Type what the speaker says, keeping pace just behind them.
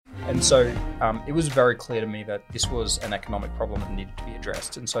And so it was very clear to me that this was an economic problem that needed to be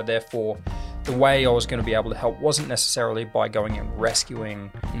addressed. And so therefore, the way I was going to be able to help wasn't necessarily by going and rescuing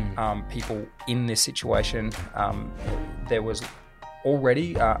people in this situation. There was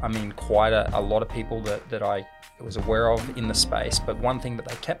already, quite a lot of people that I was aware of in the space. But one thing that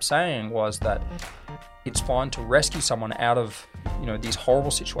they kept saying was that it's fine to rescue someone out of, these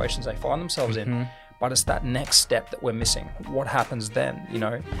horrible situations they find themselves in. But it's that next step that we're missing. What happens then,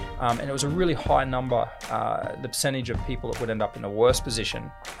 And it was a really high number, the percentage of people that would end up in a worse position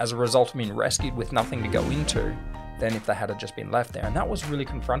as a result of being rescued with nothing to go into than if they had just been left there. And that was really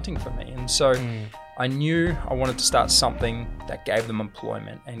confronting for me. And so I knew I wanted to start something that gave them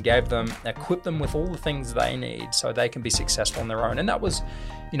employment and equipped them with all the things they need so they can be successful on their own. And that was,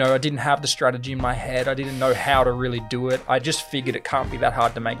 I didn't have the strategy in my head. I didn't know how to really do it. I just figured it can't be that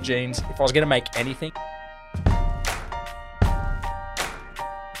hard to make jeans. If I was going to make anything.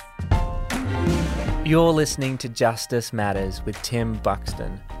 You're listening to Justice Matters with Tim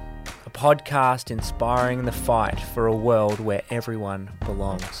Buxton, a podcast inspiring the fight for a world where everyone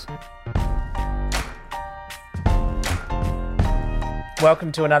belongs.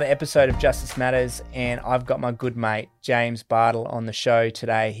 Welcome to another episode of Justice Matters, and I've got my good mate, James Bartle, on the show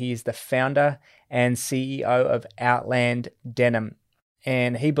today. He is the founder and CEO of Outland Denim,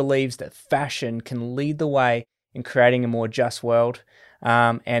 and he believes that fashion can lead the way in creating a more just world,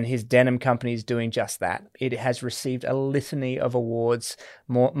 and his denim company is doing just that. It has received a litany of awards,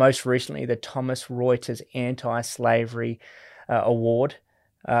 most recently the Thomas Reuters Anti-Slavery Award.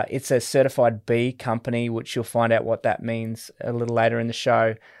 It's a certified B company, which you'll find out what that means a little later in the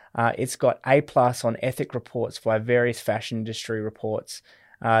show. It's got A+ on ethic reports by various fashion industry reports.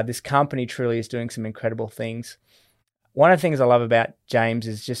 This company truly is doing some incredible things. One of the things I love about James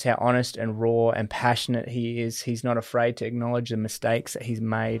is just how honest and raw and passionate he is. He's not afraid to acknowledge the mistakes that he's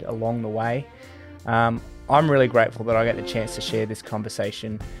made along the way. I'm really grateful that I get the chance to share this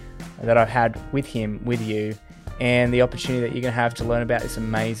conversation that I've had with him, with you, and the opportunity that you're going to have to learn about this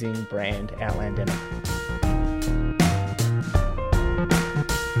amazing brand, Outland Denim.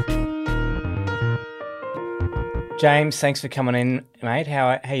 James, thanks for coming in, mate.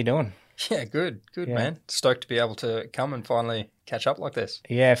 How you doing? Yeah, good, man. Stoked to be able to come and finally catch up like this.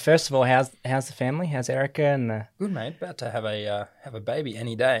 Yeah, first of all, how's the family? How's Erica and Good, mate. About to have a baby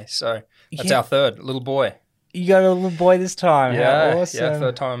any day. So that's our third little boy. You got a little boy this time. Yeah, how awesome. Yeah,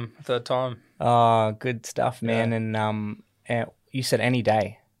 third time. Oh, good stuff, man. Yeah. And you said any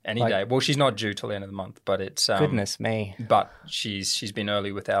day. Any day. Well, she's not due till the end of the month, but it's goodness me. But she's been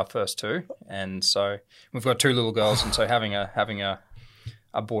early with our first two, and so we've got two little girls, and so having a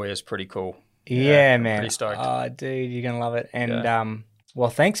boy is pretty cool. Yeah, man. Pretty stoked. Oh, dude, you're gonna love it. And well,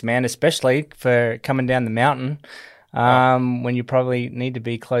 thanks, man, especially for coming down the mountain when you probably need to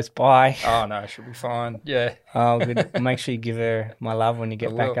be close by. Oh no, she'll be fine. Yeah. Oh, good. Make sure you give her my love when you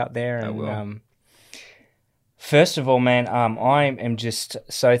get back up there. And I will. First of all, man, I am just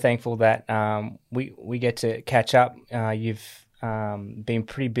so thankful that we get to catch up. You've been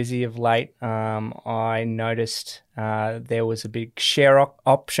pretty busy of late. I noticed there was a big share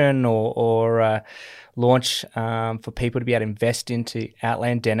option or launch for people to be able to invest into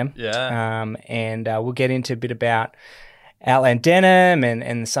Outland Denim. Yeah. And we'll get into a bit about Outland Denim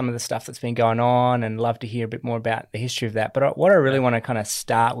and some of the stuff that's been going on, and love to hear a bit more about the history of that. But what I really want to kind of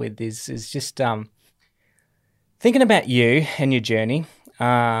start with is just thinking about you and your journey,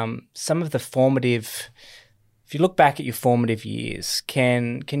 some of the formative. If you look back at your formative years,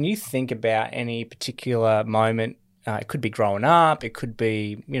 can you think about any particular moment? It could be growing up, it could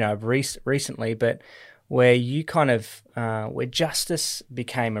be recently, but where you kind of where justice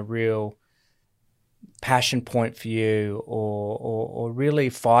became a real passion point for you, or really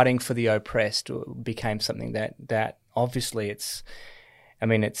fighting for the oppressed became something that obviously it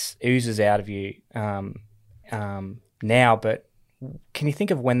oozes out of you now. But can you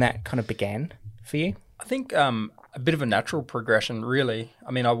think of when that kind of began for you? I think a bit of a natural progression, really.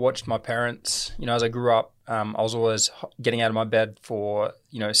 I mean, I watched my parents, as I grew up, I was always getting out of my bed for,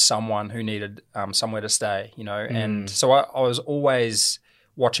 someone who needed somewhere to stay, and so I was always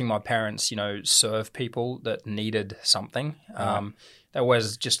watching my parents, serve people that needed something. They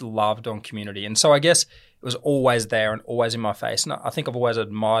always just loved on community. And so I guess it was always there and always in my face. And I think I've always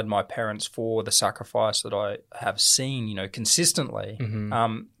admired my parents for the sacrifice that I have seen, consistently.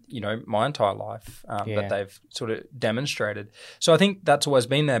 My entire life that they've sort of demonstrated. So I think that's always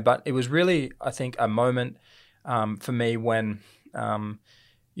been there. But it was really, I think, a moment for me when,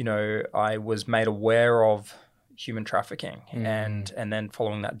 I was made aware of human trafficking, and then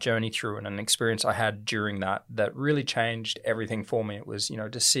following that journey through, and an experience I had during that really changed everything for me. It was,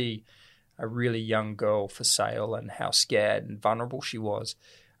 to see a really young girl for sale and how scared and vulnerable she was.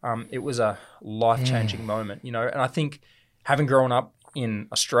 It was a life-changing moment, and I think having grown up in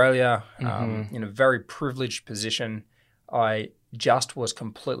Australia, in a very privileged position, I just was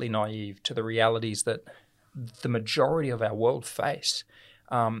completely naive to the realities that the majority of our world face.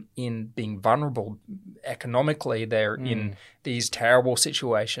 In being vulnerable economically, they're in these terrible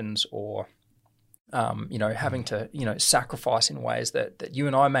situations, or having to sacrifice in ways that you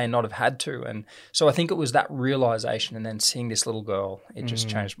and I may not have had to. And so I think it was that realization, and then seeing this little girl, it just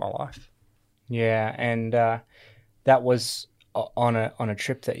changed my life. Yeah, and that was on a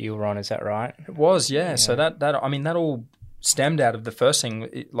trip that you were on, is that right? It was, yeah. So that all stemmed out of the first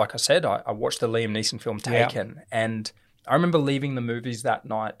thing. Like I said, I watched the Liam Neeson film Taken, and I remember leaving the movies that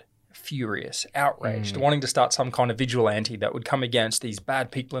night furious, outraged, wanting to start some kind of vigilante that would come against these bad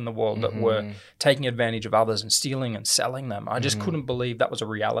people in the world that were taking advantage of others and stealing and selling them. I just couldn't believe that was a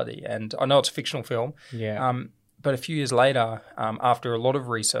reality. And I know it's a fictional film, but a few years later, after a lot of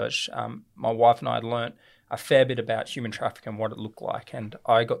research, my wife and I had learnt a fair bit about human trafficking and what it looked like. And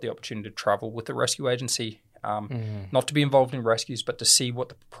I got the opportunity to travel with the rescue agency, not to be involved in rescues, but to see what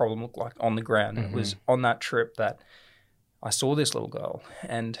the problem looked like on the ground. And it was on that trip that I saw this little girl,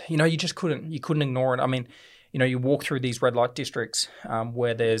 and you just couldn't ignore it. I mean, you walk through these red light districts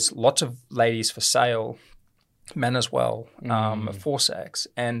where there's lots of ladies for sale, men as well, for sex,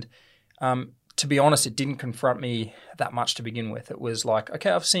 and to be honest, it didn't confront me that much to begin with. It was like,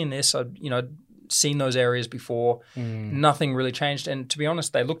 okay, I've seen this, I've seen those areas before, nothing really changed, and to be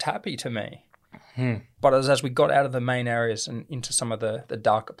honest, they looked happy to me. But as we got out of the main areas and into some of the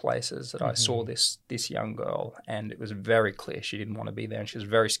darker places, that I saw this young girl, and it was very clear she didn't want to be there, and she was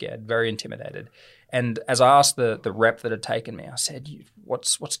very scared, very intimidated. And as I asked the rep that had taken me, I said,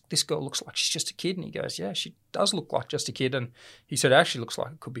 "What's this girl looks like? She's just a kid." And he goes, "Yeah, she does look like just a kid." And he said, "It actually looks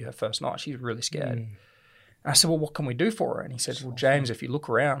like it could be her first night. She's really scared." And I said, "Well, what can we do for her?" And he said, "Well, James, if you look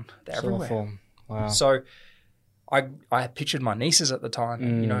around, they're everywhere." Wow. So I pictured my nieces at the time,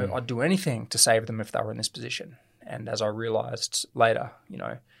 and, I'd do anything to save them if they were in this position. And as I realized later,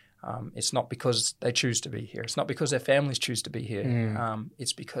 it's not because they choose to be here. It's not because their families choose to be here.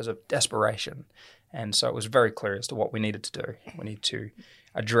 It's because of desperation. And so it was very clear as to what we needed to do. We need to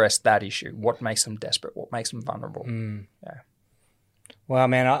address that issue. What makes them desperate? What makes them vulnerable? Yeah. Well,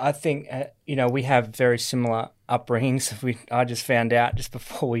 man, I think, we have very similar upbringings. I just found out just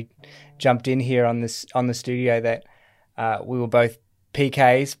before we jumped in here on the studio that we were both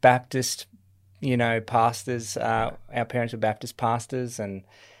PKs, Baptist, pastors. Our parents were Baptist pastors, and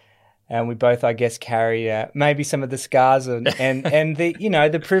we both, I guess, carry maybe some of the scars and the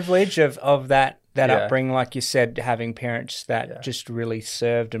the privilege of that upbringing, like you said, having parents that just really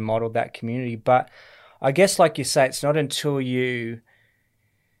served and modeled that community. But I guess, like you say, it's not until you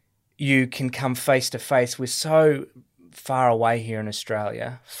can come face to face. We're so far away here in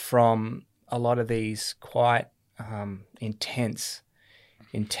Australia from a lot of these quite intense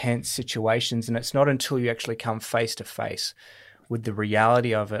situations, and it's not until you actually come face to face with the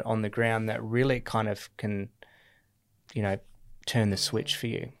reality of it on the ground that really kind of can, turn the switch for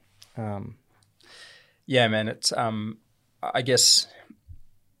you. Yeah, man. It's I guess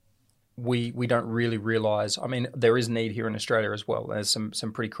we don't really realize. I mean, there is need here in Australia as well. There's some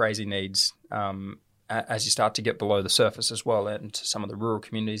pretty crazy needs as you start to get below the surface as well, and to some of the rural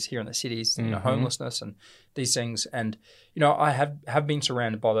communities here in the cities, homelessness and these things. And I have been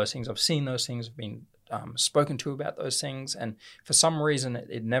surrounded by those things. I've seen those things. I've been spoken to about those things, and for some reason,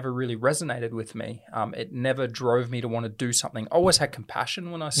 it never really resonated with me. It never drove me to want to do something. I always had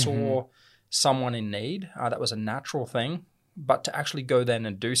compassion when I saw someone in need. That was a natural thing. But to actually go then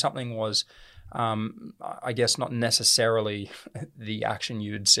and do something was, I guess, not necessarily the action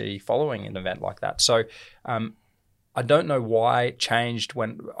you'd see following an event like that. So I don't know why it changed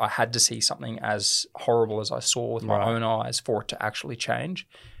when I had to see something as horrible as I saw with my own eyes for it to actually change.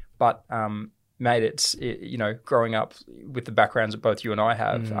 But, mate, growing up with the backgrounds that both you and I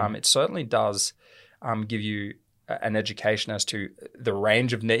have, it certainly does give you an education as to the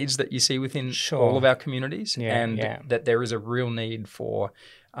range of needs that you see within all of our communities, that there is a real need for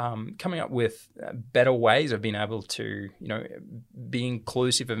coming up with better ways of being able to, be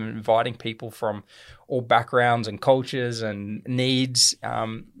inclusive and inviting people from all backgrounds and cultures and needs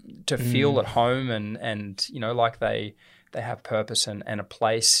to feel at home and like they have purpose and a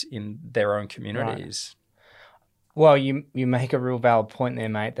place in their own communities. Right. Well, you make a real valid point there,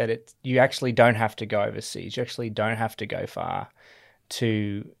 mate, that you actually don't have to go overseas. You actually don't have to go far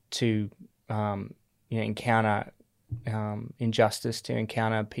to encounter injustice, to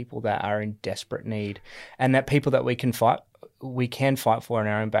encounter people that are in desperate need, and that people that we can fight for in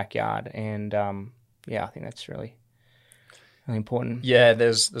our own backyard. And I think that's really, really important. Yeah,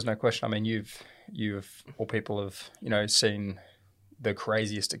 there's no question. I mean, you've all people have seen the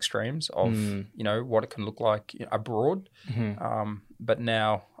craziest extremes of what it can look like abroad. Mm-hmm. But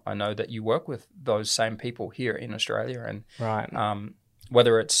now I know that you work with those same people here in Australia, and right.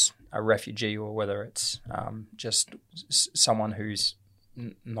 Whether it's a refugee or whether it's just someone who's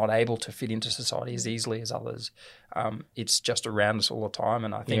not able to fit into society as easily as others, it's just around us all the time.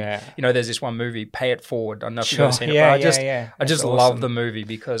 And I think there's this one movie, Pay It Forward. I don't know if you've ever seen it, but I just love the movie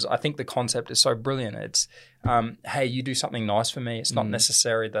because I think the concept is so brilliant. It's hey, you do something nice for me. It's not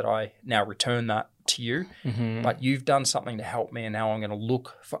necessary that I now return that to you, but you've done something to help me, and now I'm going to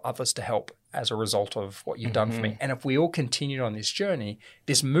look for others to help as a result of what you've done for me. And if we all continued on this journey,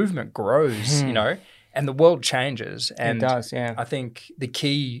 this movement grows, and the world changes. And it does, yeah. I think the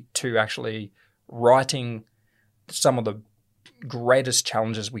key to actually righting some of the greatest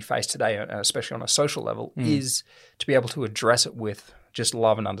challenges we face today, especially on a social level, is to be able to address it with just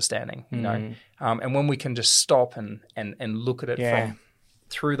love and understanding, and when we can just stop and look at it from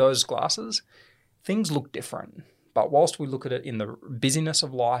through those glasses, things look different. But whilst we look at it in the busyness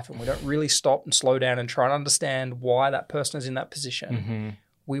of life and we don't really stop and slow down and try and understand why that person is in that position,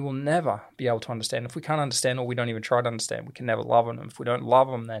 we will never be able to understand. If we can't understand, or we don't even try to understand, we can never love them. If we don't love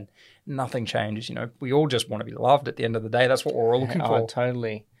them, then nothing changes. We all just want to be loved at the end of the day. That's what we're all looking for. Oh,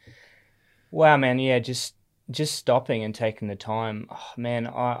 totally. Wow, man. Yeah, just stopping and taking the time. Oh, man,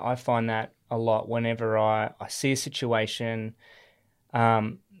 I find that a lot whenever I see a situation.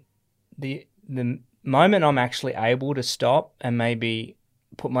 The moment I'm actually able to stop and maybe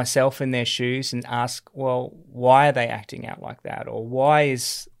put myself in their shoes and ask, well, why are they acting out like that? Or why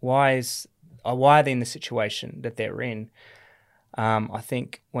are they in the situation that they're in? I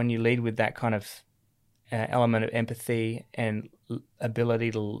think when you lead with that kind of element of empathy and ability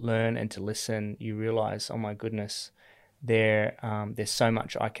to learn and to listen, you realize, oh my goodness, there's so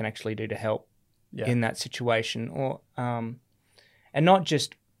much I can actually do to help in that situation. Or and not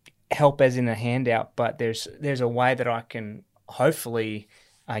just help as in a handout, but there's a way that I can hopefully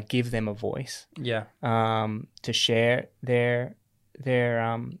give them a voice. To share their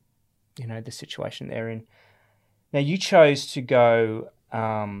the situation they're in. Now, you chose to go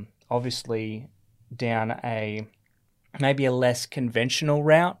obviously down maybe a less conventional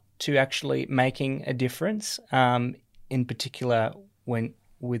route to actually making a difference. In particular,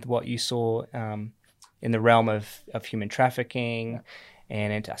 with what you saw in the realm of human trafficking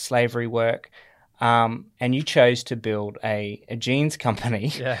and anti-slavery work, and you chose to build a jeans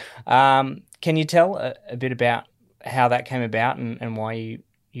company. Can you tell a bit about how that came about and why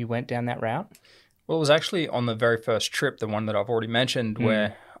you went down that route? Well, it was actually on the very first trip, the one that I've already mentioned,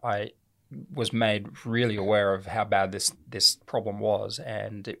 where I was made really aware of how bad this problem was.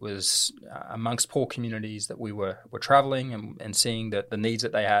 And it was amongst poor communities that we were traveling and seeing the needs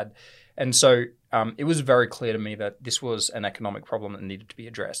that they had. And so it was very clear to me that this was an economic problem that needed to be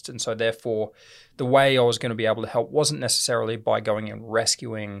addressed. And so therefore, the way I was going to be able to help wasn't necessarily by going and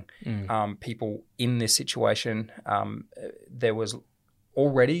rescuing people in this situation. There was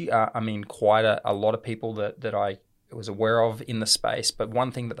already, quite a lot of people that I was aware of in the space. But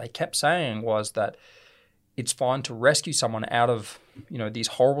one thing that they kept saying was that it's fine to rescue someone out of, these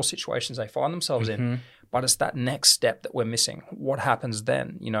horrible situations they find themselves in. But it's that next step that we're missing. What happens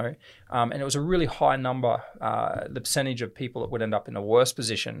then, And it was a really high number, the percentage of people that would end up in a worse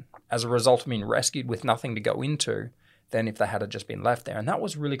position as a result of being rescued with nothing to go into than if they had just been left there. And that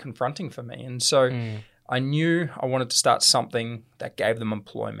was really confronting for me. And so I knew I wanted to start something that gave them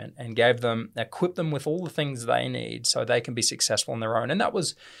employment and equipped them with all the things they need so they can be successful on their own. And that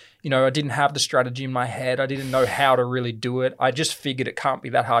was, I didn't have the strategy in my head. I didn't know how to really do it. I just figured it can't be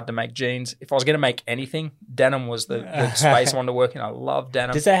that hard to make jeans. If I was going to make anything, denim was the space I wanted to work in. I love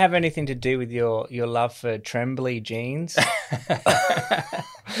denim. Does that have anything to do with your love for trembly jeans?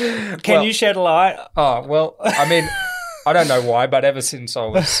 Can you shed light? Oh, well, I don't know why, but ever since I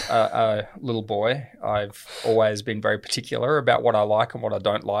was a little boy, I've always been very particular about what I like and what I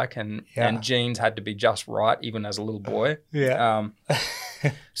don't like, and jeans had to be just right, even as a little boy.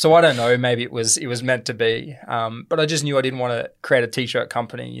 So I don't know, maybe it was meant to be, but I just knew I didn't want to create a t-shirt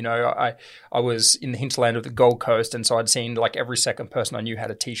company. I was in the hinterland of the Gold Coast, and so I'd seen like every second person I knew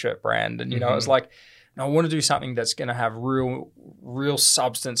had a t-shirt brand, and I was like, no, I want to do something that's going to have real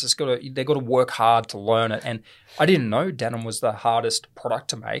substance. They've got to work hard to learn it. And I didn't know denim was the hardest product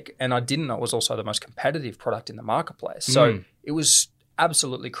to make, and I didn't know it was also the most competitive product in the marketplace. So it was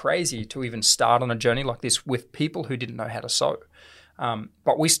absolutely crazy to even start on a journey like this with people who didn't know how to sew.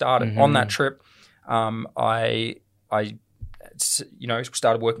 But we started on that trip. I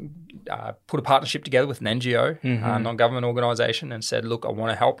started working, put a partnership together with an NGO, non-government organisation, and said, look, I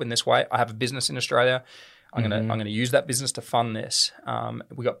want to help in this way. I have a business in Australia. I'm gonna use that business to fund this.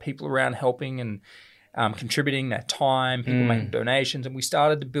 We got people around helping and contributing their time, people making donations, and we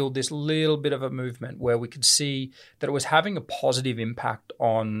started to build this little bit of a movement where we could see that it was having a positive impact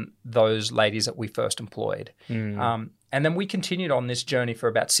on those ladies that we first employed. And then we continued on this journey for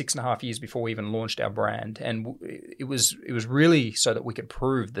about 6.5 years before we even launched our brand. And it was really so that we could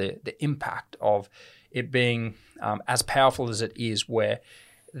prove the impact of it being as powerful as it is, where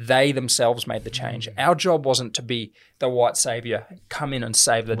they themselves made the change. Our job wasn't to be the white savior, come in and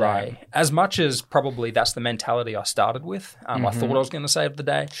save the day. As much as probably that's the mentality I started with. I thought I was going to save the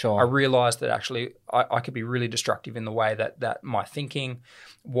day. Sure. I realized that actually I could be really destructive in the way that my thinking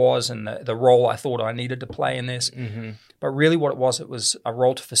was and the role I thought I needed to play in this. But really what it was a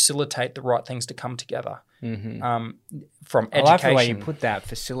role to facilitate the right things to come together. From education. I like the way you put that,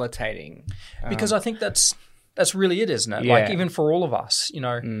 facilitating. Because I think that's really it, isn't it? Yeah. Like even for all of us,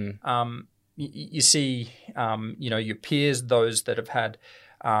 you see, your peers, those that have had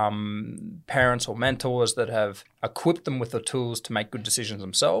parents or mentors that have equipped them with the tools to make good decisions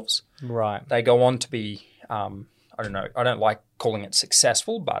themselves. Right. They go on to be, I don't like calling it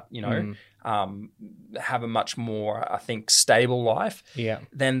successful, but, have a much more, I think, stable life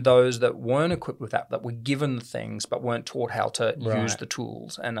than those that weren't equipped with that were given the things but weren't taught how to use the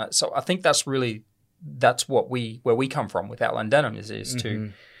tools. And so I think that's where we come from with Outland Denim is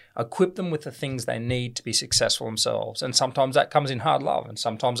to equip them with the things they need to be successful themselves. And sometimes that comes in hard love and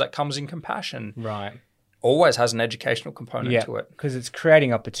sometimes that comes in compassion. Right. Always has an educational component to it. Because it's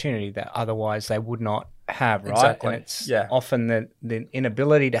creating opportunity that otherwise they would not have, right? Exactly. And it's often the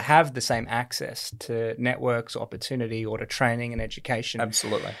inability to have the same access to networks, opportunity, or to training and education.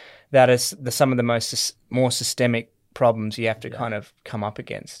 Absolutely. That is some of the more systemic problems you have to kind of come up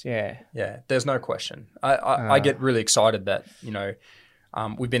against. Yeah. There's no question. I get really excited that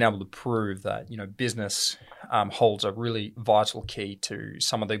we've been able to prove that business holds a really vital key to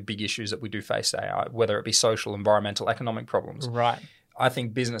some of the big issues that we do face today, whether it be social, environmental, economic problems. Right. I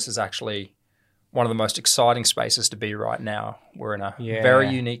think business is actually one of the most exciting spaces to be right now. We're in a very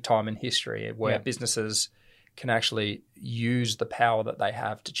unique time in history where businesses can actually use the power that they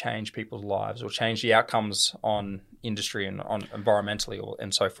have to change people's lives or change the outcomes on industry and on environmentally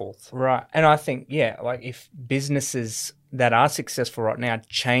and so forth. Right. And I think, like if businesses that are successful right now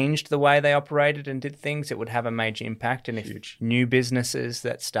changed the way they operated and did things, it would have a major impact. And if new businesses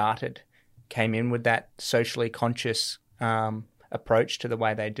that started came in with that socially conscious approach to the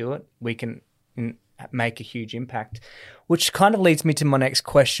way they do it, we can make a huge impact. Which kind of leads me to my next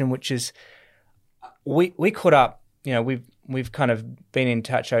question, which is we caught up, we've kind of been in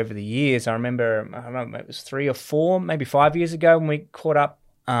touch over the years. I remember, I don't know, it was 3 or 4, maybe 5 years ago when we caught up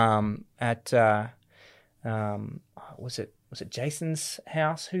at was it Jason's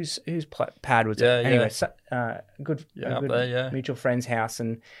house? Whose pad was it? Anyway, good mutual friend's house,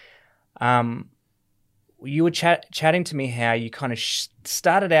 and you were chatting to me how you kind of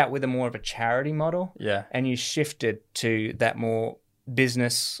started out with a more of a charity model, and you shifted to that more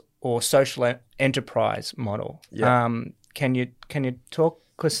business or social enterprise model. Can you talk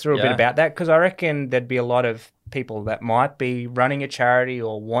us through a bit about that? Because I reckon there'd be a lot of people that might be running a charity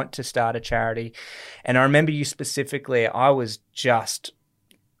or want to start a charity. And I remember you specifically, I was just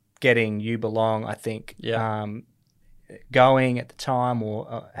getting You Belong, I think, going at the time,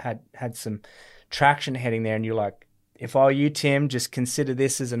 or had some traction heading there. And you're like, if I were you, Tim, just consider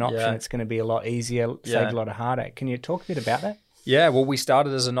this as an option. It's going to be a lot easier, save a lot of heartache. Can you talk a bit about that? Yeah, well, we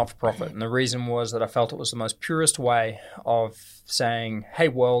started as a not-for-profit, and the reason was that I felt it was the most purest way of saying, hey,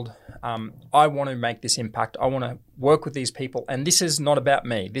 world, I want to make this impact. I want to work with these people, and this is not about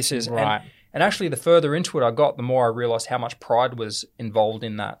me. This is right. And actually, the further into it I got, the more I realized how much pride was involved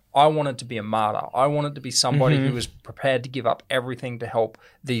in that. I wanted to be a martyr. I wanted to be somebody who was prepared to give up everything to help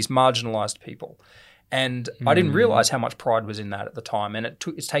these marginalized people. And I didn't realize how much pride was in that at the time. And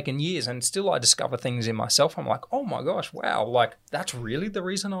it's taken years, and still I discover things in myself. I'm like, oh my gosh, wow, like that's really the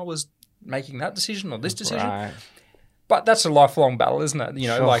reason I was making that decision or this decision. Right. But that's a lifelong battle, isn't it?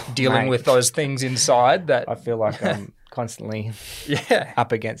 Sure, like dealing with those things inside that I feel like I'm constantly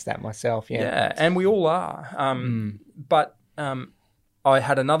up against that myself. Yeah, and we all are. But I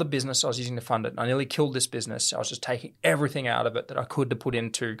had another business I was using to fund it. I nearly killed this business. I was just taking everything out of it that I could to put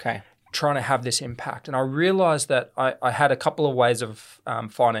into trying to have this impact. And I realized that I had a couple of ways of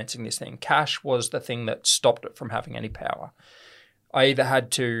financing this thing. Cash was the thing that stopped it from having any power. I either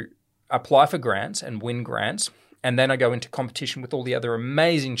had to apply for grants and win grants, and then I go into competition with all the other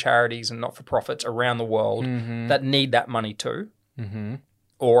amazing charities and not-for-profits around the world that need that money too,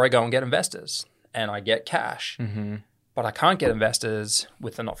 or I go and get investors and I get cash. But I can't get investors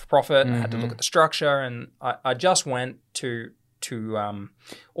with the not-for-profit. I had to look at the structure, and I just went to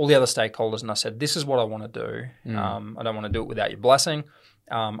all the other stakeholders and I said, this is what I want to do. I don't want to do it without your blessing.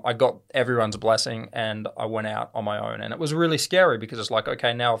 I got everyone's blessing and I went out on my own. And it was really scary because it's like,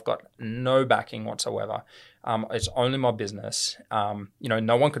 okay, now I've got no backing whatsoever. It's only my business.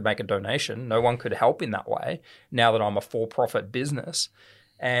 No one could make a donation. No one could help in that way now that I'm a for-profit business,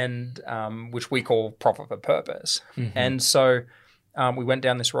 and which we call profit for purpose. And so we went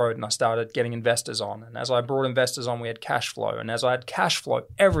down this road and I started getting investors on. And as I brought investors on, we had cash flow. And as I had cash flow,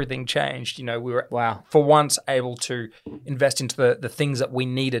 everything changed. We were for once able to invest into the things that we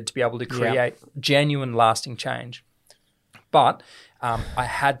needed to be able to create genuine, lasting change. But I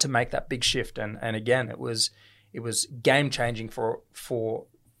had to make that big shift. And again, it was game changing for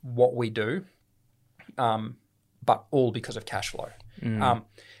what we do, but all because of cash flow.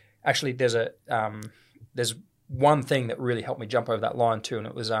 Actually, there's one thing that really helped me jump over that line too, and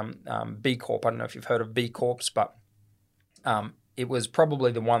it was B Corp. I don't know if you've heard of B Corps, but it was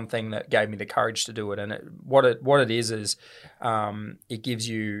probably the one thing that gave me the courage to do it. And what it is it gives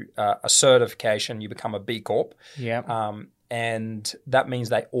you a certification. You become a B Corp. And that means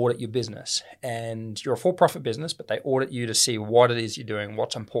they audit your business. And you're a for-profit business, but they audit you to see what it is you're doing,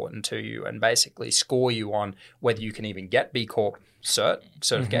 what's important to you, and basically score you on whether you can even get B Corp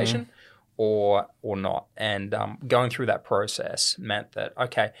certification or not. And going through that process meant that,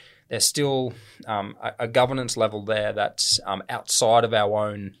 okay, there's still a governance level there that's outside of our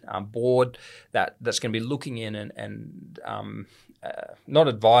own board that's going to be looking in and not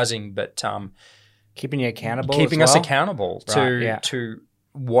advising, but keeping you accountable, keeping us accountable to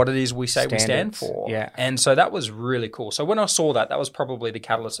what it is we say we stand for. And so that was really cool. So when I saw that was probably the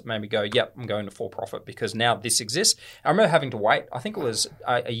catalyst that made me go, yep, I'm going to for-profit because now this exists. I remember having to wait. I think it was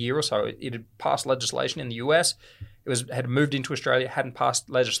a year or so. It had passed legislation in the US. It had moved into Australia, hadn't passed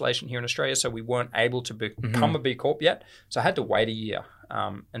legislation here in Australia, so we weren't able to become a B Corp yet. So I had to wait a year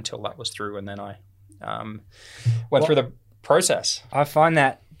until that was through, and then I went through the process. I find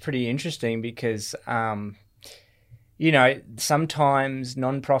that pretty interesting because sometimes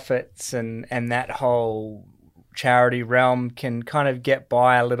non-profits and that whole charity realm can kind of get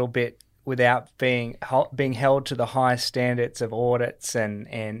by a little bit without being held to the highest standards of audits and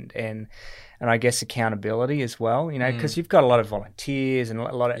I guess accountability as well, because you've got a lot of volunteers and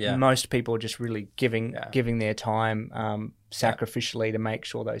a lot of most people are just really giving their time sacrificially to make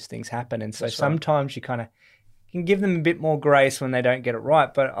sure those things happen. And so sometimes you kind of can give them a bit more grace when they don't get it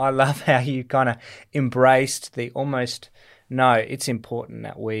right. But I love how you kind of embraced the almost, no, it's important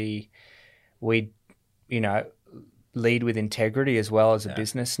that we lead with integrity as well as a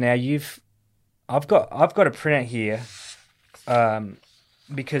business. Now I've got a printout here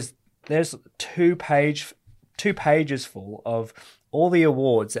because there's two pages full of all the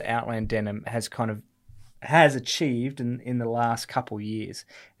awards that Outland Denim has achieved in the last couple of years,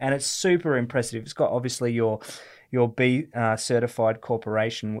 and it's super impressive. It's got obviously your B certified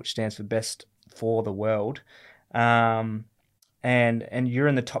corporation, which stands for Best for the World, and you're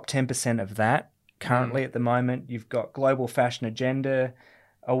in the top 10% of that currently at the moment. You've got Global Fashion Agenda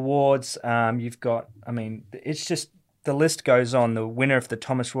awards. You've got, it's just the list goes on. The winner of the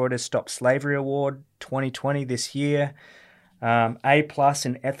Thomas Reuters Stop Slavery Award 2020 this year, A+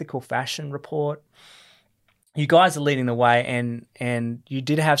 in Ethical Fashion Report. You guys are leading the way, and you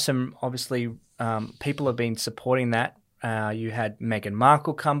did have some, obviously, people have been supporting that. You had Meghan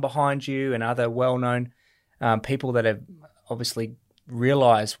Markle come behind you and other well-known people that have obviously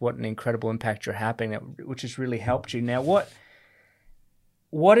realised what an incredible impact you're having, which has really helped you. Now,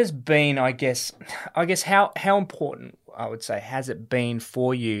 what has been, I guess how important, I would say, has it been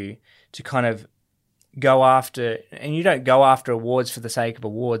for you to kind of go after, and you don't go after awards for the sake of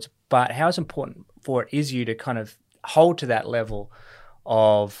awards, but how important for it is you to kind of hold to that level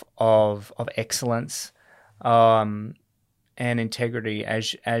of excellence and integrity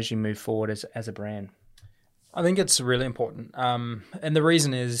as you move forward as a brand? I think it's really important. And the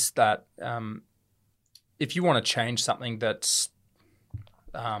reason is that if you want to change something that's,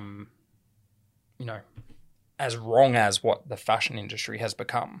 as wrong as what the fashion industry has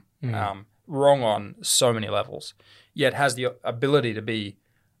become, wrong on so many levels, yet has the ability to be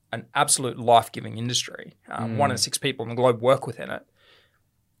an absolute life-giving industry. 1 in 6 people in the globe work within it.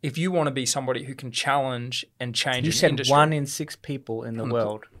 if you want to be somebody who can challenge and change You an said industry, 1 in 6 people in the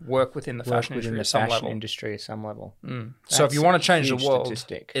world work within the fashion industry at some level. industry at some level. So if you want to change the world,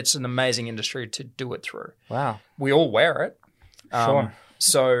 statistic. it's an amazing industry to do it through. Wow. We all wear it. Sure.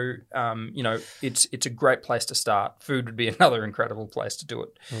 So, it's a great place to start. Food would be another incredible place to do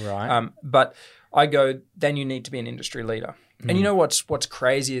it. Right. But I go, then you need to be an industry leader. And you know what's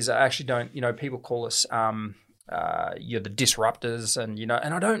crazy is I actually don't, people call us you're the disruptors,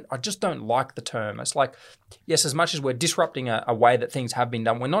 and I just don't like the term. It's like, yes, as much as we're disrupting a way that things have been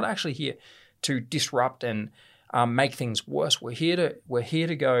done, we're not actually here to disrupt and make things worse. We're here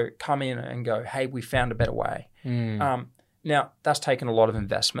to come in and go, hey, we found a better way. Now, that's taken a lot of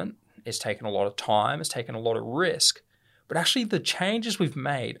investment. It's taken a lot of time. It's taken a lot of risk. But actually, the changes we've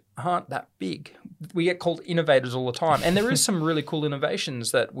made aren't that big. We get called innovators all the time. And there is some really cool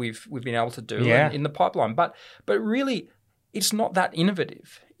innovations that we've been able to do in the pipeline. But really, it's not that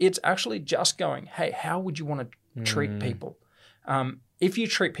innovative. It's actually just going, hey, how would you want to treat people? If you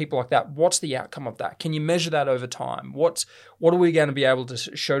treat people like that, what's the outcome of that? Can you measure that over time? What are we going to be able to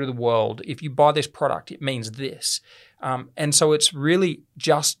show to the world? If you buy this product, it means this. And so it's really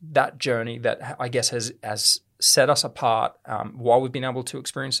just that journey that I guess has set us apart while we've been able to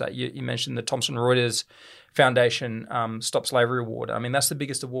experience that. You mentioned the Thomson Reuters Foundation Stop Slavery Award. I mean, that's the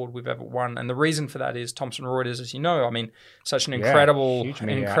biggest award we've ever won. And the reason for that is Thomson Reuters, as you know, I mean, such an incredible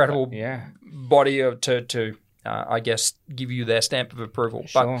body to I guess, give you their stamp of approval.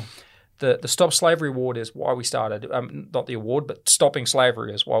 Sure. But the Stop Slavery Award is why we started. Not the award, but stopping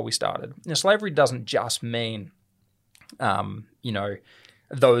slavery is why we started. Now, slavery doesn't just mean,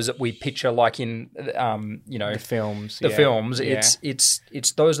 those that we picture like in, the films. The films. Yeah. It's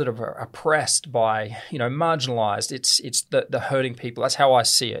those that are oppressed by, marginalized. It's the hurting people. That's how I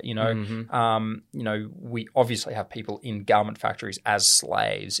see it. We obviously have people in garment factories as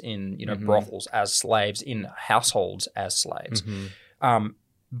slaves, in brothels as slaves, in households as slaves.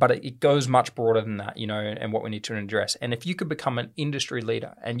 But it goes much broader than that, and what we need to address. And if you could become an industry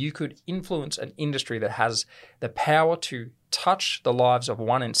leader and you could influence an industry that has the power to touch the lives of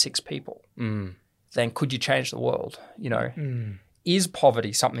 1 in 6 people, then could you change the world? Is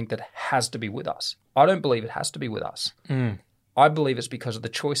poverty something that has to be with us? I don't believe it has to be with us. I believe it's because of the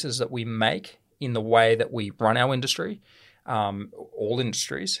choices that we make in the way that we run our industry, all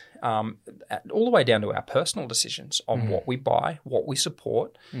industries, all the way down to our personal decisions on what we buy, what we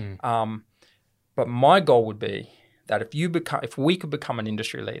support. But my goal would be that if we could become an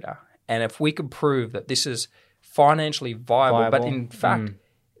industry leader, and if we could prove that this is financially viable, but in fact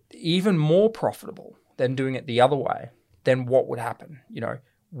even more profitable than doing it the other way, then what would happen?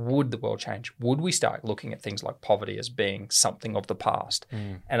 Would the world change? Would we start looking at things like poverty as being something of the past?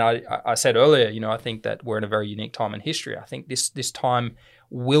 And I said earlier, I think that we're in a very unique time in history. I think this time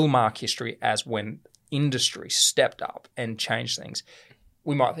will mark history as when industry stepped up and changed things.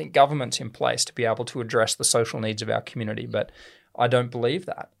 We might think government's in place to be able to address the social needs of our community, but I don't believe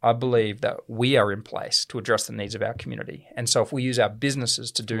that. I believe that we are in place to address the needs of our community. And so if we use our businesses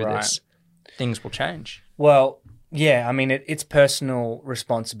to do this, things will change. Well, yeah, I mean, it's personal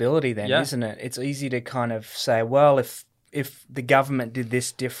responsibility then, isn't it? It's easy to kind of say, well, if the government did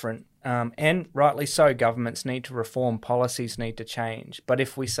this different, and rightly so, governments need to reform, policies need to change. But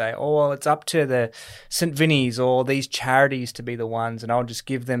if we say, oh, well, it's up to the St. Vinny's or these charities to be the ones, and I'll just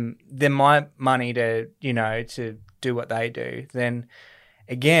give them my money to do what they do, then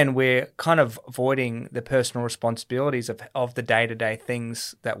again, we're kind of avoiding the personal responsibilities of the day-to-day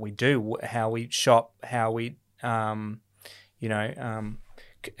things that we do, how we shop, how we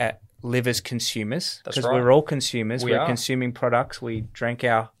live as consumers, because we're all consumers. We're consuming products. We drank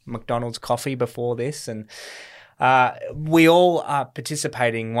our McDonald's coffee before this, and we all are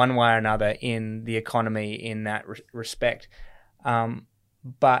participating one way or another in the economy in that respect.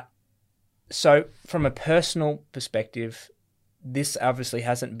 But so from a personal perspective, this obviously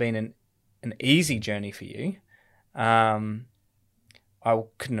hasn't been an easy journey for you. I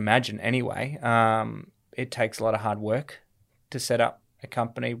couldn't imagine anyway. It takes a lot of hard work to set up a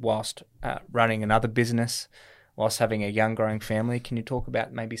company whilst running another business, whilst having a young growing family. Can you talk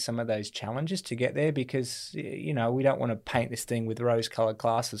about maybe some of those challenges to get there? Because, we don't want to paint this thing with rose-colored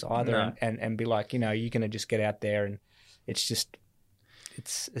glasses either, and be like, you're going to just get out there and it's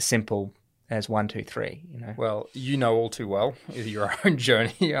as simple as 1, 2, 3. Well, all too well your own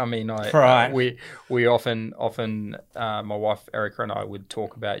journey. I mean, we often my wife Erica and I would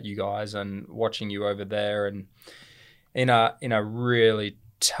talk about you guys and watching you over there, and in a really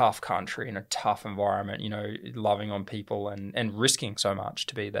tough country, in a tough environment, loving on people and risking so much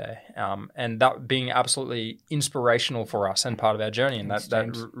to be there. And that being absolutely inspirational for us and part of our journey. And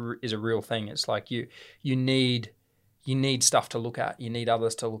that is a real thing. It's like you need stuff to look at. You need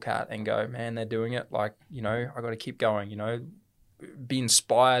others to look at and go, man, they're doing it. Like, I got to keep going, be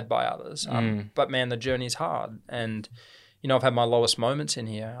inspired by others. But man, the journey is hard. And, I've had my lowest moments in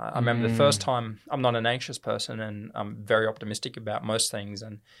here. I remember the first time. I'm not an anxious person, and I'm very optimistic about most things.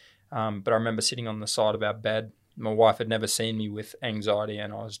 And but I remember sitting on the side of our bed. My wife had never seen me with anxiety,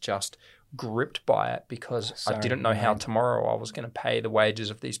 and I was just gripped by it because I didn't know how tomorrow I was going to pay the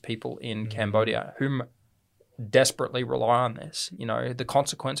wages of these people in Cambodia, whom desperately rely on this. The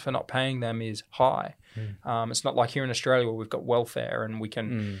consequence for not paying them is high. It's not like here in Australia where we've got welfare and we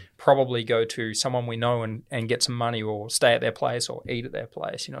can probably go to someone we know and get some money or stay at their place or eat at their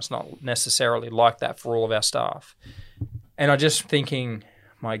place. It's not necessarily like that for all of our staff. And I just thinking,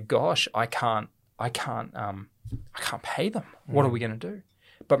 my gosh, I can't pay them. What are we going to do?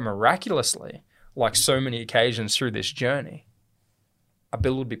 But miraculously, like so many occasions through this journey, a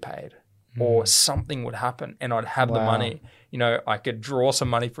bill would be paid. Or something would happen and I'd have the money. I could draw some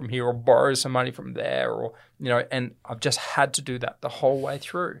money from here or borrow some money from there or, and I've just had to do that the whole way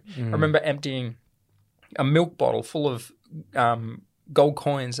through. I remember emptying a milk bottle full of gold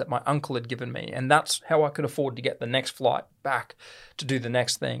coins that my uncle had given me, and that's how I could afford to get the next flight back to do the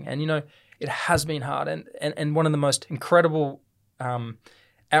next thing. And, it has been hard. And one of the most incredible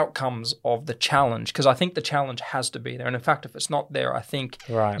outcomes of the challenge, because I think the challenge has to be there. And in fact, if it's not there, I think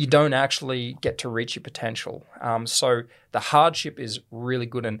you don't actually get to reach your potential. So the hardship is really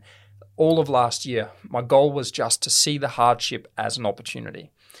good. And all of last year, my goal was just to see the hardship as an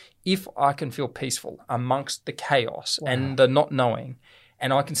opportunity. If I can feel peaceful amongst the chaos and the not knowing,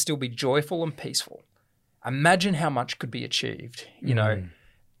 and I can still be joyful and peaceful, imagine how much could be achieved,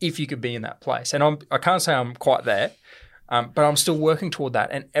 if you could be in that place. And I can't say I'm quite there, but I'm still working toward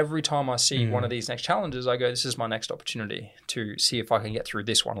that. And every time I see one of these next challenges, I go, this is my next opportunity to see if I can get through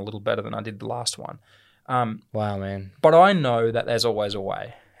this one a little better than I did the last one. Wow, man. But I know that there's always a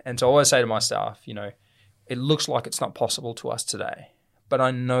way. And so I always say to my staff, it looks like it's not possible to us today, but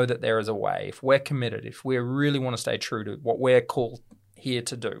I know that there is a way. If we're committed, if we really want to stay true to what we're called here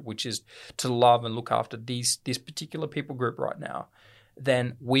to do, which is to love and look after this particular people group right now,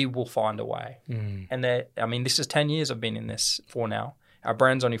 then we will find a way. And this is 10 years I've been in this for now. Our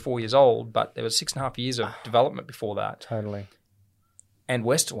brand's only 4 years old, but there was 6.5 years of development before that. Totally. And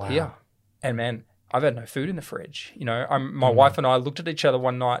we're still here. And man, I've had no food in the fridge. My wife and I looked at each other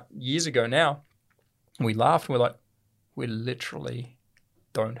one night years ago now. We laughed and we're like, we literally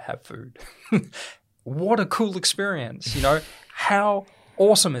don't have food. What a cool experience. How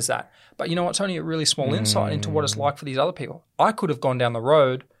awesome is that? But it's only a really small insight into what it's like for these other people. I could have gone down the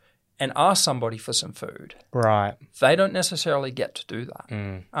road and asked somebody for some food. Right. They don't necessarily get to do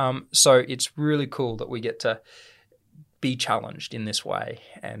that. So it's really cool that we get to be challenged in this way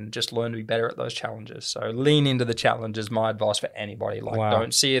and just learn to be better at those challenges. So lean into the challenge is my advice for anybody.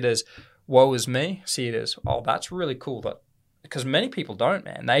 Don't see it as, woe is me. See it as, oh, that's really cool. Because many people don't,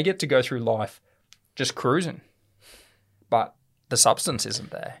 man. They get to go through life just cruising. But the substance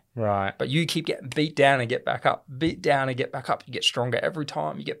isn't there. Right. But you keep getting beat down and get back up, beat down and get back up. You get stronger every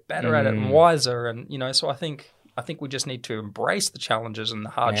time. You get better at it and wiser. And, so I think we just need to embrace the challenges and the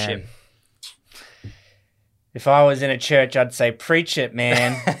hardship. Man. If I was in a church, I'd say, preach it,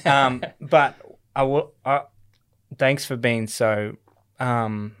 man. But thanks for being so,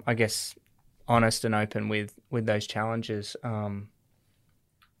 I guess, honest and open with those challenges.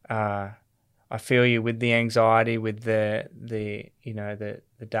 I feel you with the anxiety, with the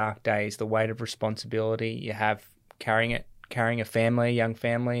dark days, the weight of responsibility you have carrying a family, young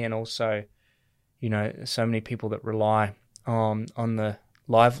family, and also, so many people that rely on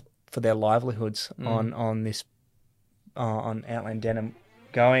for their livelihoods on this on Outland Denim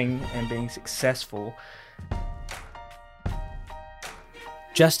going and being successful.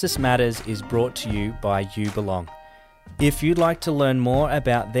 Justice Matters is brought to you by You Belong. If you'd like to learn more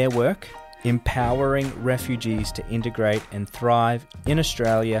about their work, empowering refugees to integrate and thrive in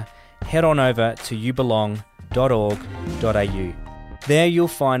Australia, head on over to youbelong.org.au. There you'll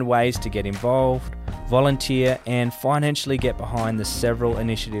find ways to get involved, volunteer, and financially get behind the several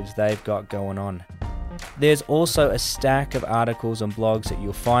initiatives they've got going on. There's also a stack of articles and blogs that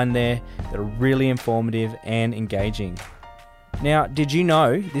you'll find there that are really informative and engaging. Now, did you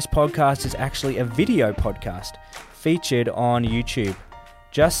know this podcast is actually a video podcast featured on YouTube?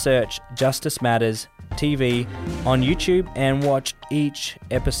 Just search Justice Matters TV on YouTube and watch each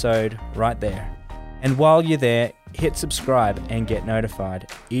episode right there. And while you're there, hit subscribe and get notified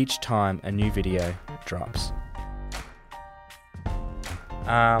each time a new video drops.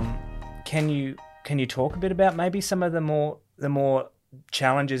 Can you talk a bit about maybe some of the more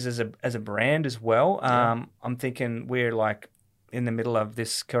challenges as a brand as well? I'm thinking we're like in the middle of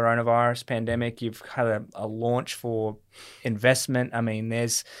this coronavirus pandemic. You've had a launch for investment. I mean,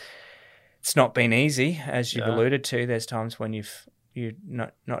 it's not been easy, as you've alluded to. There's times when you're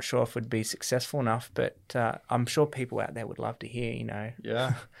not sure if it would be successful enough, but I'm sure people out there would love to hear,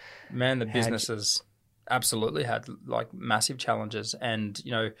 Yeah. Man, the business has absolutely had like massive challenges, and,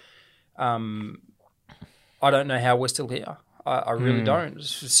 I don't know how we're still here. I really don't.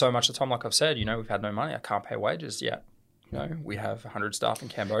 So much of the time, like I've said, we've had no money. I can't pay wages yet. We have 100 staff in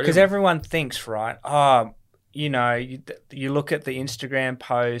Cambodia. Because everyone thinks, right, you look at the Instagram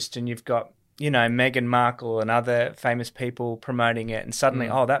post and you've got, Meghan Markle and other famous people promoting it, and suddenly,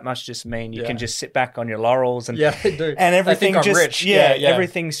 that must just mean you can just sit back on your laurels and they do. And everything I'm just rich.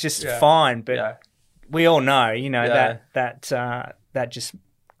 Everything's just fine. But we all know, that just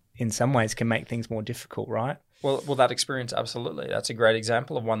in some ways can make things more difficult, right? Well, that experience, absolutely. That's a great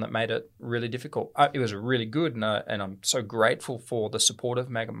example of one that made it really difficult. It was really good, and I'm so grateful for the support of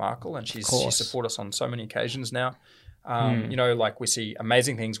Meghan Markle, and she's supported us on so many occasions now. Like we see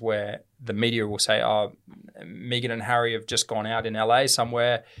amazing things where the media will say, "Oh, Meghan and Harry have just gone out in LA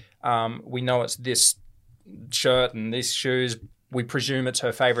somewhere. We know it's this shirt and these shoes. We presume it's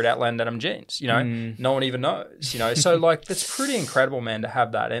her favorite Outland Denim jeans. No one even knows. So like that's pretty incredible, man, to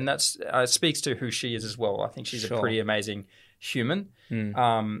have that, and that's it speaks to who she is as well. I think she's a pretty amazing human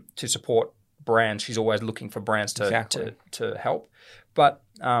to support brands. She's always looking for brands to help, but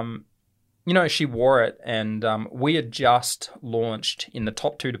she wore it, and we had just launched in the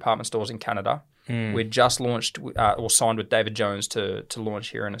top 2 department stores in Canada. We'd just launched or signed with David Jones to launch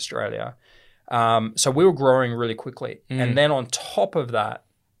here in Australia. So we were growing really quickly. And then on top of that,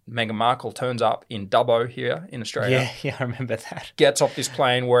 Meghan Markle turns up in Dubbo here in Australia. Yeah, I remember that. Gets off this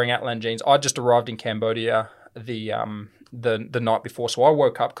plane wearing Outland jeans. I just arrived in Cambodia the night before. So I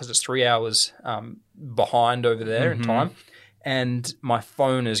woke up because it's 3 hours behind over there in time. And my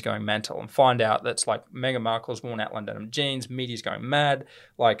phone is going mental, and find out that's like Meghan Markle's worn Outland Denim jeans. Media's going mad.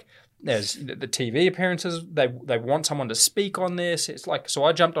 Like, there's the TV appearances. They want someone to speak on this. It's like, so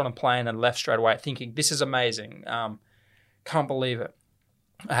I jumped on a plane and left straight away thinking, this is amazing. Can't believe it.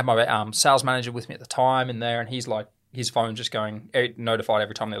 I had my sales manager with me at the time in there, and he's like, his phone just going, notified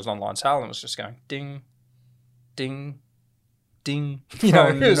every time there was an online sale, and it was just going ding, ding, ding. It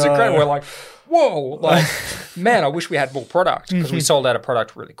was incredible. We're like, whoa, like, man, I wish we had more product, because we sold out of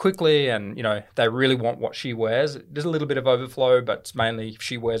product really quickly, and they really want what she wears. There's a little bit of overflow, but it's mainly if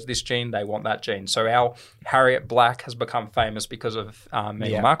she wears this jean, they want that jean. So our Harriet Black has become famous because of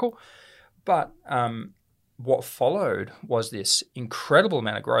Meghan Markle. But what followed was this incredible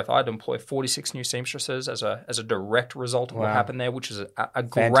amount of growth. I had to employ 46 new seamstresses as a direct result of what happened there, which is a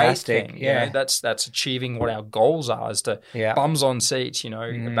great thing. Yeah, that's achieving what our goals are, is to bums on seats,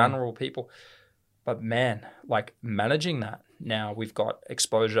 vulnerable people. But man, like managing that, now we've got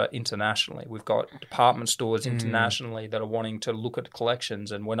exposure internationally. We've got department stores internationally that are wanting to look at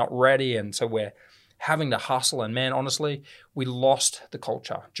collections, and we're not ready. And so we're having to hustle. And man, honestly, we lost the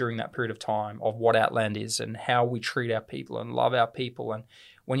culture during that period of time of what Outland is and how we treat our people and love our people. And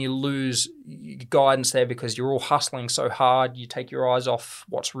when you lose guidance there because you're all hustling so hard, you take your eyes off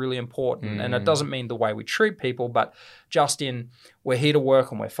what's really important. And it doesn't mean the way we treat people, but just in, we're here to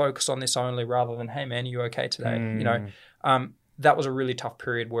work and we're focused on this only, rather than, hey man, are you okay today? That was a really tough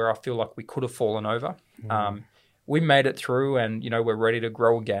period where I feel like we could have fallen over. We made it through, and we're ready to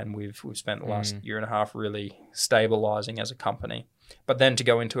grow again. We've spent the last year and a half really stabilizing as a company. But then to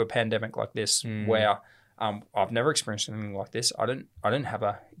go into a pandemic like this, where I've never experienced anything like this. I don't have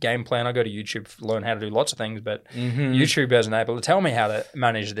a game plan. I go to YouTube to learn how to do lots of things, but YouTube isn't able to tell me how to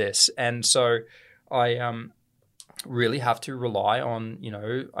manage this. And so I really have to rely on,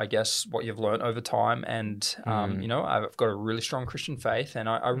 I guess what you've learned over time. And, I've got a really strong Christian faith, and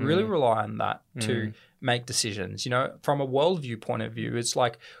I really rely on that to make decisions. From a worldview point of view, it's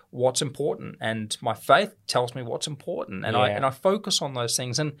like what's important, and my faith tells me what's important, and I focus on those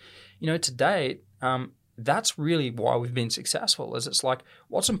things. And, today, that's really why we've been successful, is it's like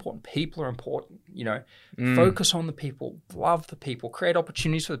what's important. People are important, focus on the people, love the people, create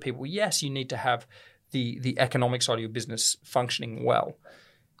opportunities for the people. Yes, you need to have the economic side of your business functioning well.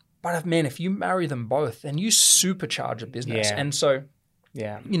 But if you marry them both, then you supercharge a business. Yeah. And so,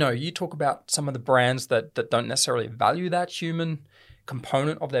 you talk about some of the brands that don't necessarily value that human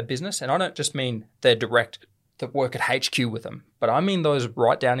component of their business. And I don't just mean they're direct that work at HQ with them, but I mean those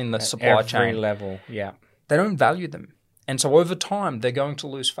right down in the supply chain. Every level, they don't value them. And so over time, they're going to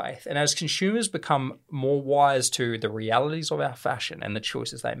lose faith. And as consumers become more wise to the realities of our fashion and the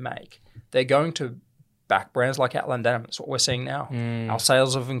choices they make, they're going to back brands like Outland Denim. That's what we're seeing now. Our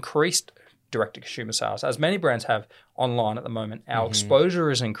sales have increased, direct-to-consumer sales, as many brands have online at the moment. Our exposure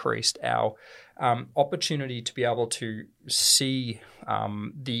has increased. Our opportunity to be able to see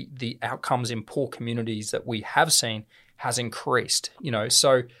the outcomes in poor communities that we have seen has increased.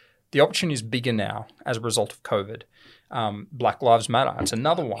 So the opportunity is bigger now as a result of COVID. Black Lives Matter. It's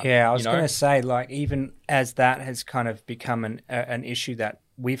another one. Yeah, I was going to say, like, even as that has kind of become an issue that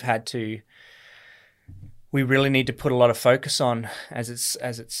we really need to put a lot of focus on as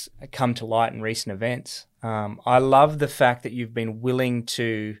it's come to light in recent events. I love the fact that you've been willing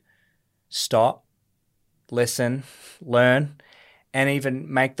to stop, listen, learn, and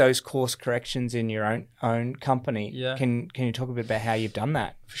even make those course corrections in your own company. Yeah. Can you talk a bit about how you've done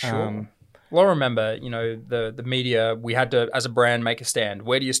that? For sure. Well, I remember, the media, we had to, as a brand, make a stand.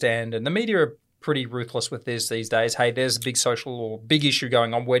 Where do you stand? And the media are pretty ruthless with this these days. Hey, there's a big social or big issue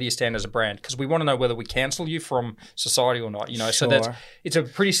going on. Where do you stand as a brand? Because we want to know whether we cancel you from society or not. Sure. So it's a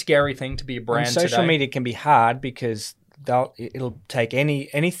pretty scary thing to be a brand social today. Media can be hard because it'll take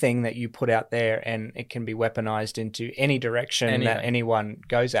anything that you put out there and it can be weaponized into any direction that anyone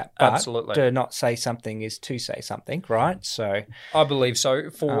goes at. But absolutely. To not say something is to say something, right? So I believe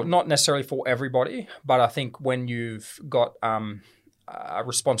so. For not necessarily for everybody, but I think when you've got a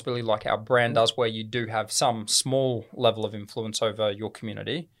responsibility like our brand does, where you do have some small level of influence over your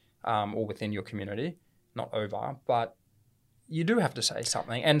community or within your community, not over, but you do have to say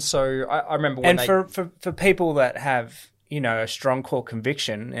something. And so I remember when for people that have, a strong core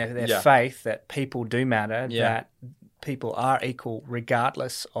conviction, their faith that people do matter, that people are equal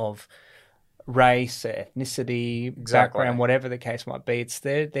regardless of race, ethnicity, background, whatever the case might be.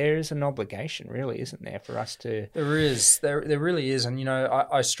 There is an obligation, really, isn't there, for us to... There is. There really is. And,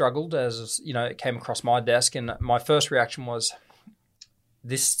 I struggled as, it came across my desk, and my first reaction was,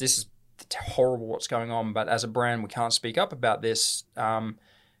 this is horrible what's going on, but as a brand we can't speak up about this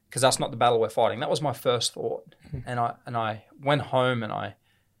because that's not the battle we're fighting. That was my first thought. And I went home and I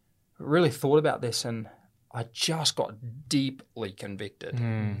really thought about this, and I just got deeply convicted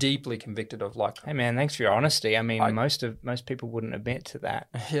of like, hey man, thanks for your honesty. I mean, most people wouldn't admit to that.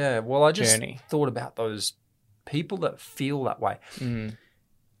 Yeah, well, I just journey. Thought about those people that feel that way.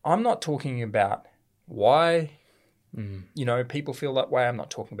 I'm not talking about why people feel that way. I'm not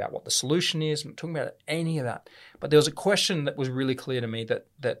talking about what the solution is. I'm not talking about any of that. But there was a question that was really clear to me that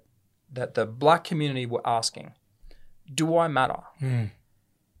the black community were asking, do I matter?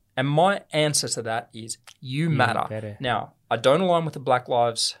 And my answer to that is, you matter. Better. Now, I don't align with the Black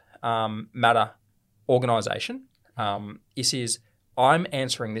Lives Matter organization. This is, I'm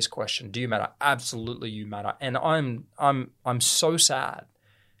answering this question. Do you matter? Absolutely, you matter. And I'm so sad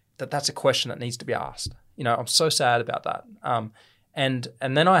that that's a question that needs to be asked. I'm so sad about that. And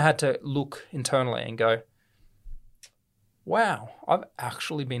then I had to look internally and go, wow, I've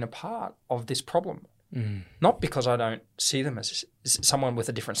actually been a part of this problem. Not because I don't see them as someone with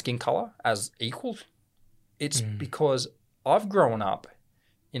a different skin color as equal. It's because I've grown up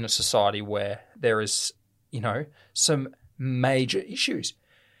in a society where there is, some major issues.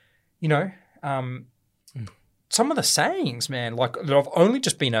 Some of the sayings, man, like that I've only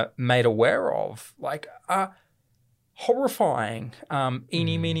just been made aware of, like, are horrifying.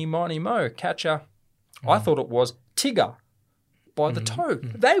 Eeny, meeny, miny, mo, catcher. I thought it was Tigger by the toe.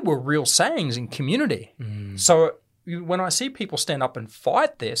 They were real sayings in community. So when I see people stand up and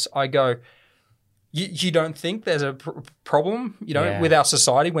fight this, I go, you don't think there's a problem, with our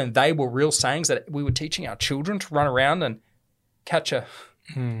society when they were real sayings that we were teaching our children to run around and catch a...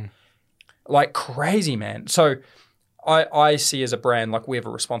 Like crazy, man. So I see as a brand, like, we have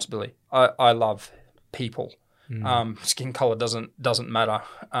a responsibility. I love people. Skin color doesn't matter,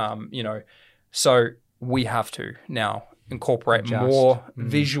 So we have to now incorporate more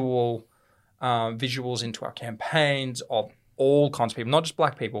visuals into our campaigns of all kinds of people, not just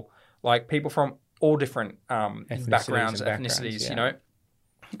black people, like people from all different backgrounds, ethnicities,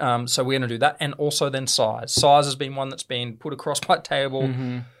 So we're going to do that. And also then size. Size has been one that's been put across my table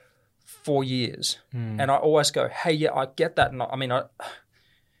for years. And I always go, hey, yeah, I get that. And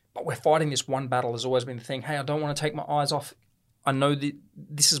but we're fighting this one battle has always been the thing. Hey, I don't want to take my eyes off. I know that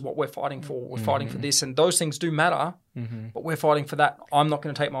this is what we're fighting for. We're fighting for this. And those things do matter, but we're fighting for that. I'm not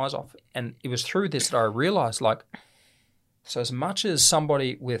going to take my eyes off. And it was through this that I realized, like, so as much as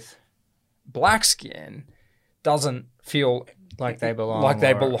somebody with black skin doesn't feel like they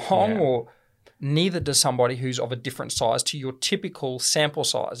belong, or neither does somebody who's of a different size to your typical sample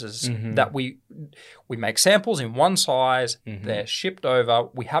sizes that we make samples in one size, they're shipped over,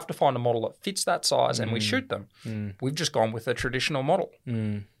 we have to find a model that fits that size and we shoot them. We've just gone with a traditional model.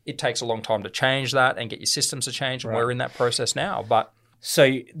 It takes a long time to change that and get your systems to change, and we're in that process now. But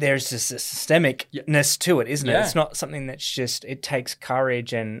so there's this systemicness to it, isn't it? It's not something that's just, it takes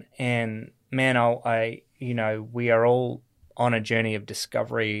courage and man, I we are all on a journey of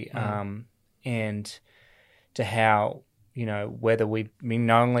discovery, and to how, whether we've been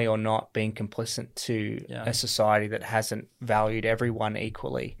knowingly or not being complicit to a society that hasn't valued everyone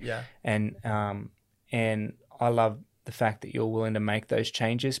equally. And I love the fact that you're willing to make those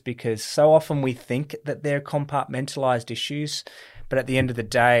changes, because so often we think that they're compartmentalized issues, but at the end of the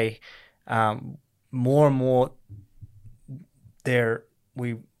day, more and more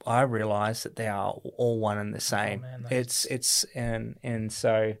I realize that they are all one and the same. Oh, man,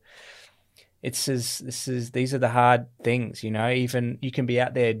 so these are the hard things, even you can be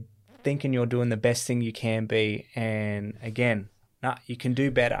out there thinking you're doing the best thing you can be, and again, no, you can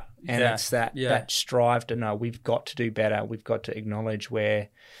do better. And it's that strive to know we've got to do better. We've got to acknowledge where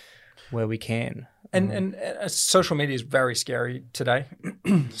we can. And social media is very scary today,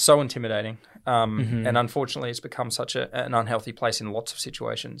 so intimidating. And unfortunately, it's become such an unhealthy place in lots of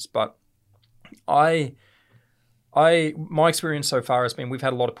situations. But my experience so far has been we've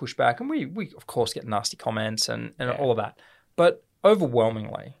had a lot of pushback, and we of course get nasty comments and all of that. But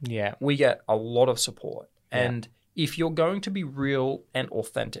overwhelmingly, we get a lot of support. And if you're going to be real and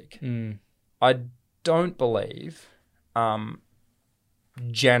authentic, I don't believe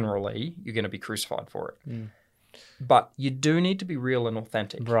generally you're going to be crucified for it. But you do need to be real and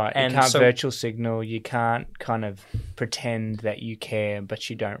authentic. Right. And you can't virtual signal. You can't kind of pretend that you care, but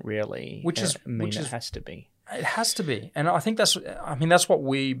you don't really. It has to be. It has to be. And I think that's what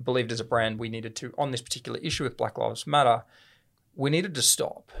we believed as a brand we needed to, on this particular issue with Black Lives Matter, we needed to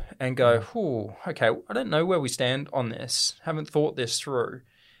stop and go, okay, I don't know where we stand on this. Haven't thought this through.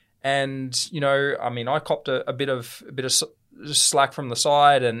 And, I copped a bit of slack from the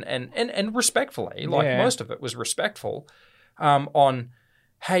side and respectfully, most of it was respectful, on,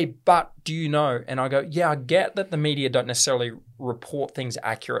 hey, but do you know? And I go, I get that the media don't necessarily report things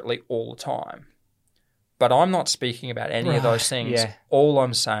accurately all the time, but I'm not speaking about any of those things. All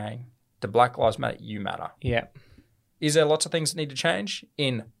I'm saying, the Black Lives Matter, you matter. Is there lots of things that need to change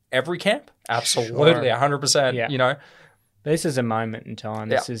in every camp? Absolutely, 100%. This is a moment in time.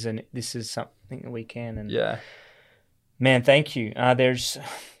 This is something that we can. And man, thank you. I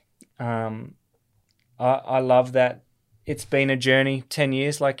love that. It's been a journey, 10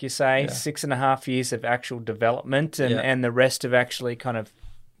 years, like you say, 6.5 years of actual development, and the rest of actually kind of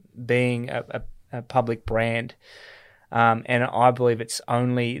being a public brand. And I believe it's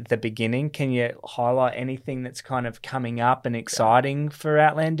only the beginning. Can you highlight anything that's kind of coming up and exciting for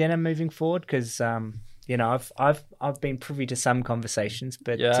Outland Denim moving forward? Because I've been privy to some conversations,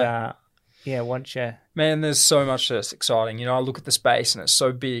 but once you... Man, there's so much that's exciting. I look at the space and it's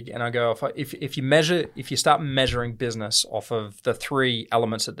so big, and I go, if you start measuring business off of the three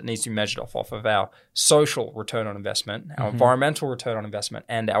elements that needs to be measured off of our social return on investment, our environmental return on investment,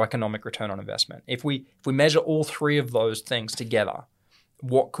 and our economic return on investment. If we measure all three of those things together,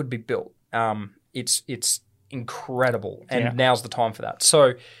 what could be built? It's incredible, and now's the time for that.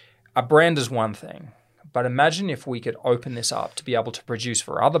 So a brand is one thing. But imagine if we could open this up to be able to produce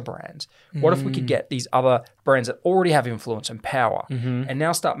for other brands. What if we could get these other brands that already have influence and power and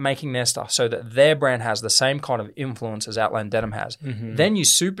now start making their stuff so that their brand has the same kind of influence as Outland Denim has? Then you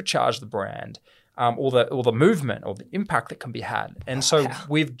supercharge the brand or the movement or the impact that can be had. And so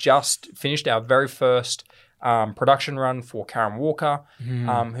we've just finished our very first production run for Karen Walker,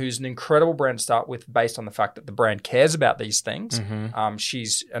 who's an incredible brand to start with based on the fact that the brand cares about these things.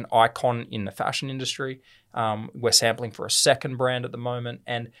 She's an icon in the fashion industry. We're sampling for a second brand at the moment,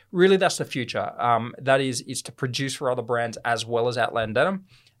 and really that's the future. That is to produce for other brands as well as Outland Denim,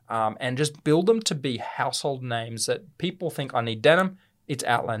 and just build them to be household names that people think, I need denim, it's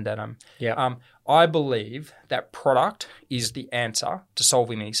Outland Denim. I believe that product is the answer to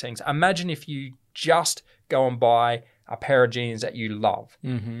solving these things. Imagine if you just go and buy a pair of jeans that you love.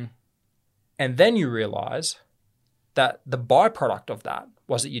 And then you realize that the byproduct of that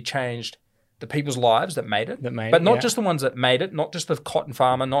was that you changed the people's lives that made it. But not just the ones that made it, not just the cotton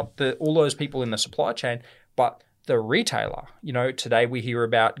farmer, not all those people in the supply chain, but the retailer. Today we hear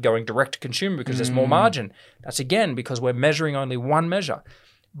about going direct to consumer because there's more margin. That's again because we're measuring only one measure.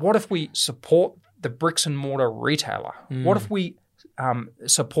 What if we support the bricks and mortar retailer? What if we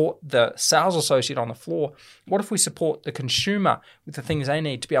support the sales associate on the floor? What if we support the consumer with the things they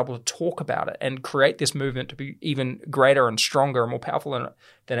need to be able to talk about it and create this movement to be even greater and stronger and more powerful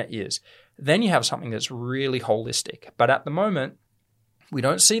than it is? Then you have something that's really holistic. But at the moment, we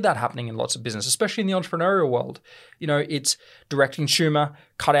don't see that happening in lots of business, especially in the entrepreneurial world. It's direct consumer,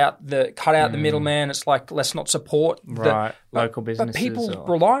 cut out the middleman. It's like, let's not support local businesses. But people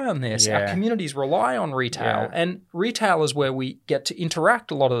rely on this. Our communities rely on retail, and retail is where we get to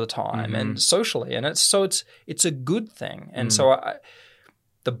interact a lot of the time and socially, and it's a good thing. And so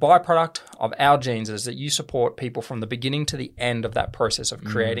the byproduct of our genes is that you support people from the beginning to the end of that process of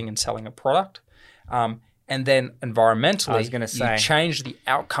creating and selling a product. And then environmentally, you change the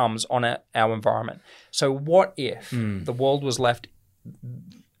outcomes on our environment. So what if the world was left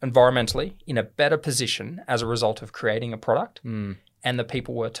environmentally in a better position as a result of creating a product and the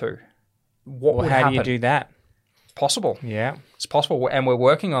people were too? What would happen? How do you do that? It's possible. Yeah. It's possible. And we're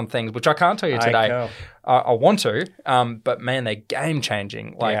working on things, which I can't tell you today. Cool. I want to, but man, they're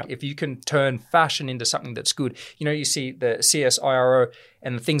game-changing. If you can turn fashion into something that's good, you see the CSIRO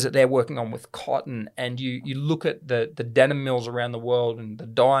and the things that they're working on with cotton, and you look at the denim mills around the world and the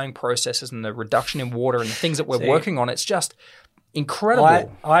dyeing processes and the reduction in water and the things that we're working on, it's just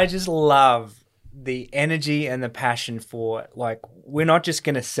incredible. I just love the energy and the passion for, we're not just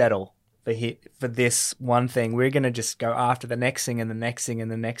going to settle for this one thing. We're going to just go after the next thing and the next thing and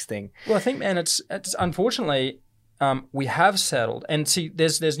the next thing. Well, I think, man, it's unfortunately we have settled, and see,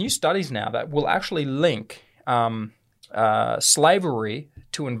 there's new studies now that will actually link slavery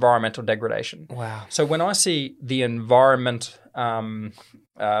to environmental degradation. Wow! So when I see the environment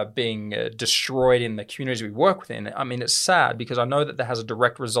being destroyed in the communities we work within, I mean, it's sad because I know that has a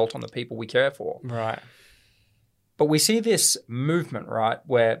direct result on the people we care for. Right. But we see this movement, right,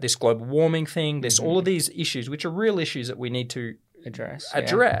 where this global warming thing, there's all of these issues, which are real issues that we need to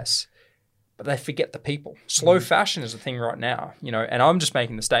address. But they forget the people. Slow fashion is the thing right now, and I'm just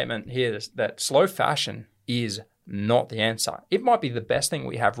making the statement here that slow fashion is not the answer. It might be the best thing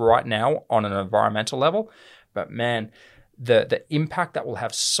we have right now on an environmental level, but man, the impact that will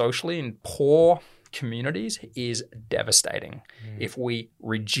have socially in poor communities is devastating if we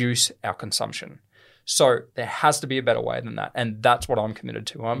reduce our consumption. So there has to be a better way than that, and that's what I'm committed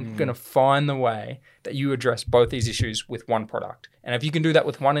to. I'm going to find the way that you address both these issues with one product. And if you can do that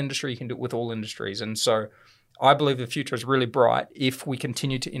with one industry, you can do it with all industries. And so I believe the future is really bright if we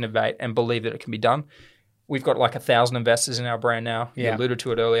continue to innovate and believe that it can be done. We've got 1,000 investors in our brand now. You alluded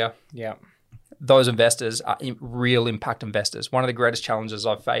to it earlier. Yeah. Those investors are real impact investors. One of the greatest challenges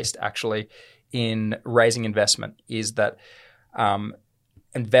I've faced actually in raising investment is that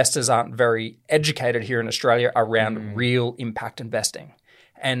investors aren't very educated here in Australia around real impact investing.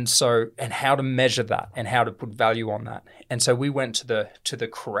 And how to measure that and how to put value on that. And so we went to the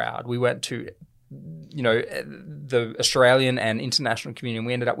crowd. We went to, the Australian and international community, and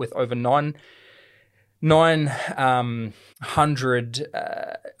we ended up with over 900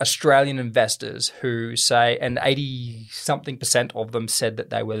 Australian investors who say, and 80-something% of them said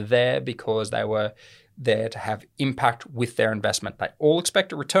that they were there because they were there to have impact with their investment. They all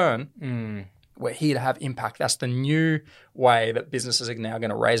expect a return. We're here to have impact. That's the new way that businesses are now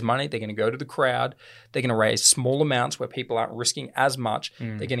going to raise money. They're going to go to the crowd. They're going to raise small amounts where people aren't risking as much.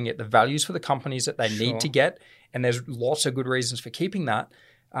 They're going to get the values for the companies that they need to get. And there's lots of good reasons for keeping that.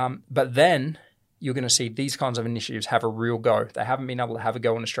 But then you're going to see these kinds of initiatives have a real go. They haven't been able to have a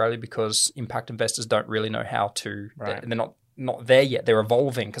go in Australia because impact investors don't really know how to. Right. They're not there yet. They're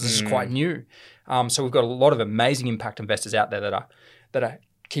evolving because this is quite new. So we've got a lot of amazing impact investors out there that are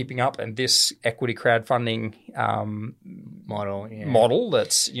keeping up, and this equity crowdfunding model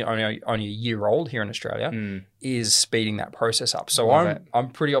that's only a year old here in Australia is speeding that process up. So I'm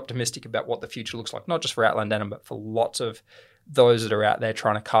pretty optimistic about what the future looks like, not just for Outland Denim, but for lots of those that are out there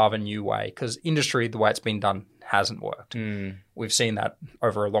trying to carve a new way, because industry, the way it's been done, hasn't worked. We've seen that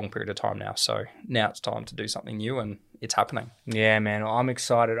over a long period of time now. So now it's time to do something new, and it's happening. Yeah, man, I'm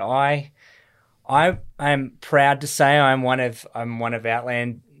excited. I'm proud to say I'm one of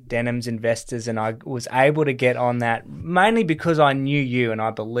Outland Denim's investors, and I was able to get on that mainly because I knew you and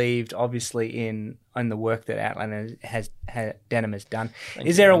I believed obviously in the work that Outland Denim has done.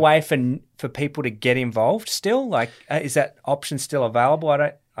 Is there a way for people to get involved still? Is that option still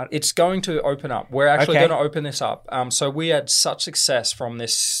available? It's going to open up. We're actually going to open this up. So we had such success from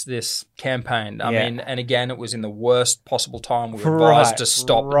this campaign. I mean, and again, it was in the worst possible time. We were advised to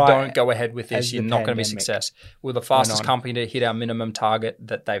stop. Don't go ahead with this. You're not going to be a success. We're the fastest company to hit our minimum target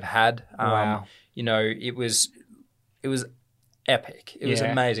that they've had. Wow. It was epic. It was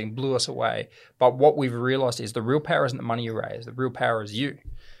amazing, blew us away. But what we've realized is the real power isn't the money you raise. The real power is you.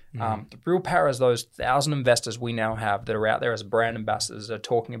 The real power is those 1,000 investors we now have that are out there as brand ambassadors that are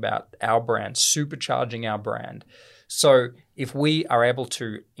talking about our brand, supercharging our brand. So if we are able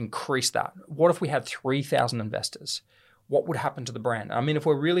to increase that, what if we had 3,000 investors? What would happen to the brand? I mean, if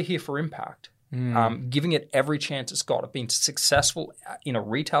we're really here for impact, giving it every chance it's got of being successful in a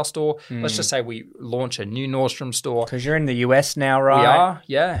retail store. Let's just say we launch a new Nordstrom store. Because you're in the US now, right? We are,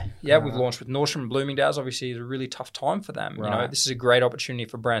 yeah. We've launched with Nordstrom and Bloomingdale's. Obviously, it's a really tough time for them. Right. This is a great opportunity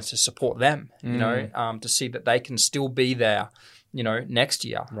for brands to support them, to see that they can still be there, next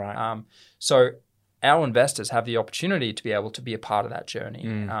year. Right. So our investors have the opportunity to be able to be a part of that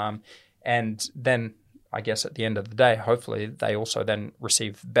journey. And then I guess at the end of the day, hopefully they also then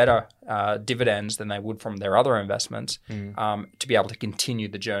receive better dividends than they would from their other investments to be able to continue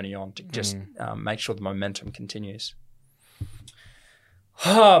the journey on, to just make sure the momentum continues.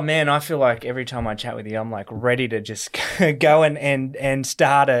 Oh, man, I feel like every time I chat with you, I'm like ready to just go and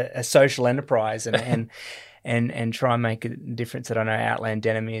start a social enterprise and try and make a difference that I know Outland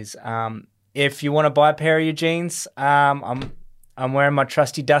Denim is. If you want to buy a pair of your jeans, I'm wearing my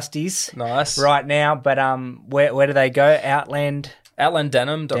trusty dusties right now, but where do they go?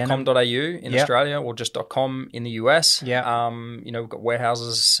 Outlanddenim.com.au in Australia, or just .com in the US. Yeah. We've got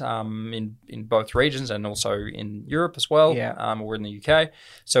warehouses in both regions and also in Europe as well. Yeah. We're in the UK,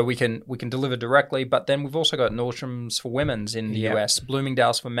 so we can deliver directly. But then we've also got Nordstrom's for women's in the US,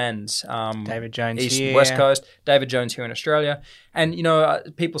 Bloomingdale's for men's, David Jones East here. and West Coast, David Jones here in Australia. And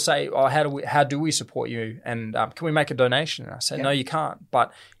people say, "Oh, how do we support you? And can we make a donation?" And I say, "No, you can't.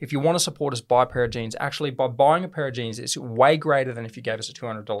 But if you want to support us, buy a pair of jeans. Actually, by buying a pair of jeans, it's way greater than if you gave us a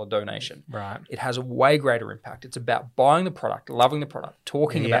 $200 donation. Right. It has a way greater impact. It's about buying the product, loving the product,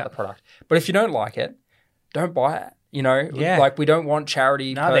 talking about the product. But if you don't like it, don't buy it. Like we don't want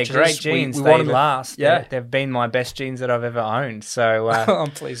charity. No, they're great jeans. They want them last. Yeah, they've been my best jeans that I've ever owned. So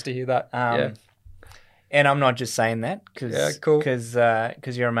I'm pleased to hear that. And I'm not just saying that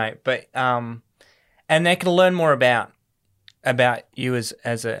because you're a mate, but and they can learn more about you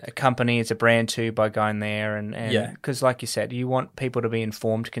as a company, as a brand too, by going there and because like you said, you want people to be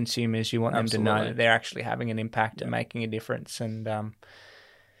informed consumers. You want them to know that they're actually having an impact and making a difference. And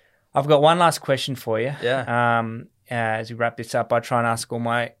I've got one last question for you. Yeah. As we wrap this up, I try and ask all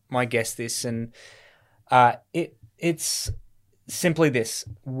my guests this, and it's simply this: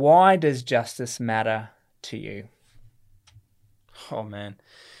 why does justice matter to you? Oh man,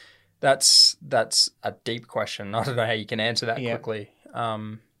 that's a deep question. I don't know how you can answer that quickly.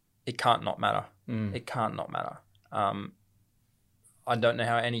 It can't not matter. It can't not matter. I don't know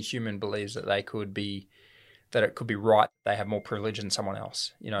how any human believes that it could be right. They have more privilege than someone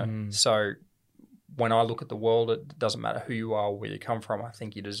else. So when I look at the world, it doesn't matter who you are or where you come from. I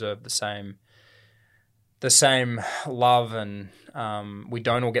think you deserve the same love, and we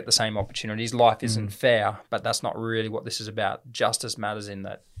don't all get the same opportunities. Life isn't fair, but that's not really what this is about. Justice matters in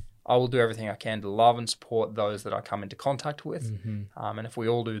that I will do everything I can to love and support those that I come into contact with. And if we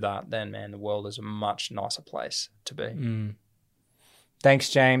all do that, then, man, the world is a much nicer place to be. Thanks,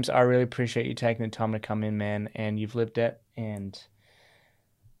 James. I really appreciate you taking the time to come in, man, and you've lived it, and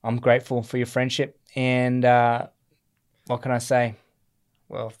I'm grateful for your friendship. And what can I say?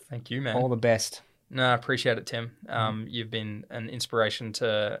 Well, thank you, man. All the best. No, I appreciate it, Tim. You've been an inspiration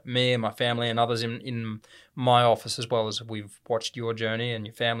to me and my family and others in my office, as well as we've watched your journey and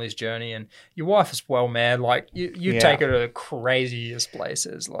your family's journey and your wife as well, man. Like you take her to the craziest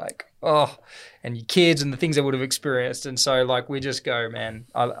places, and your kids and the things they would have experienced. And so, like, we just go, man.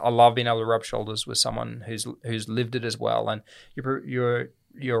 I love being able to rub shoulders with someone who's lived it as well. And you're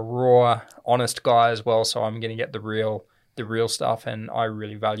a raw, honest guy as well. So I'm going to get the real stuff, and I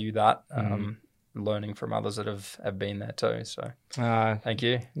really value that. Learning from others that have been there too. So thank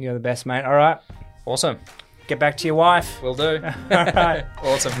you. You're the best, mate. All right. Awesome. Get back to your wife. Will do. All right.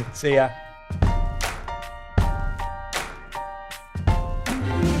 Awesome. See ya.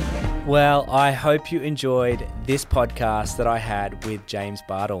 Well, I hope you enjoyed this podcast that I had with James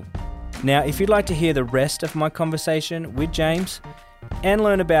Bartle. Now, if you'd like to hear the rest of my conversation with James and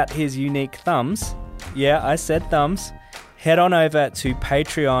learn about his unique thumbs, yeah, I said thumbs, head on over to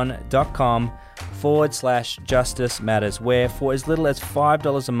patreon.com/Justice Matters, where for as little as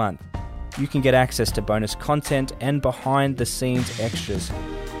 $5 a month, you can get access to bonus content and behind the scenes extras.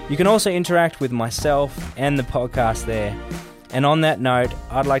 You can also interact with myself and the podcast there. And on that note,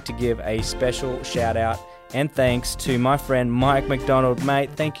 I'd like to give a special shout out and thanks to my friend Mike McDonald. Mate,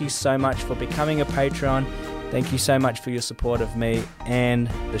 thank you so much for becoming a Patreon. Thank you so much for your support of me and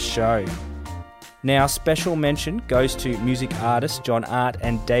the show. Now, special mention goes to music artists John Art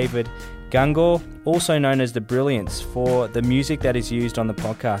and David Gungor, also known as The Brilliants, for the music that is used on the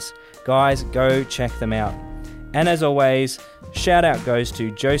podcast. Guys, go check them out. And as always, shout out goes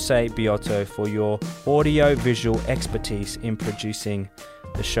to Jose Biotto for your audio-visual expertise in producing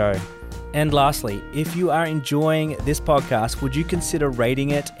the show. And lastly, if you are enjoying this podcast, would you consider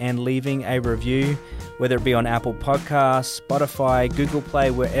rating it and leaving a review, whether it be on Apple Podcasts, Spotify, Google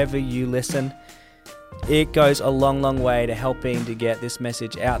Play, wherever you listen? It goes a long, long way to helping to get this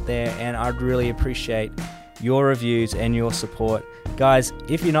message out there, and I'd really appreciate your reviews and your support. Guys,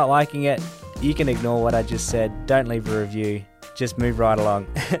 if you're not liking it, you can ignore what I just said. Don't leave a review. Just move right along.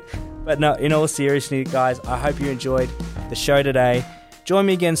 But no, in all seriousness, guys, I hope you enjoyed the show today. Join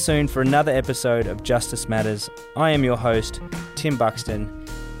me again soon for another episode of Justice Matters. I am your host, Tim Buxton.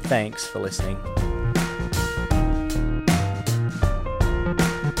 Thanks for listening.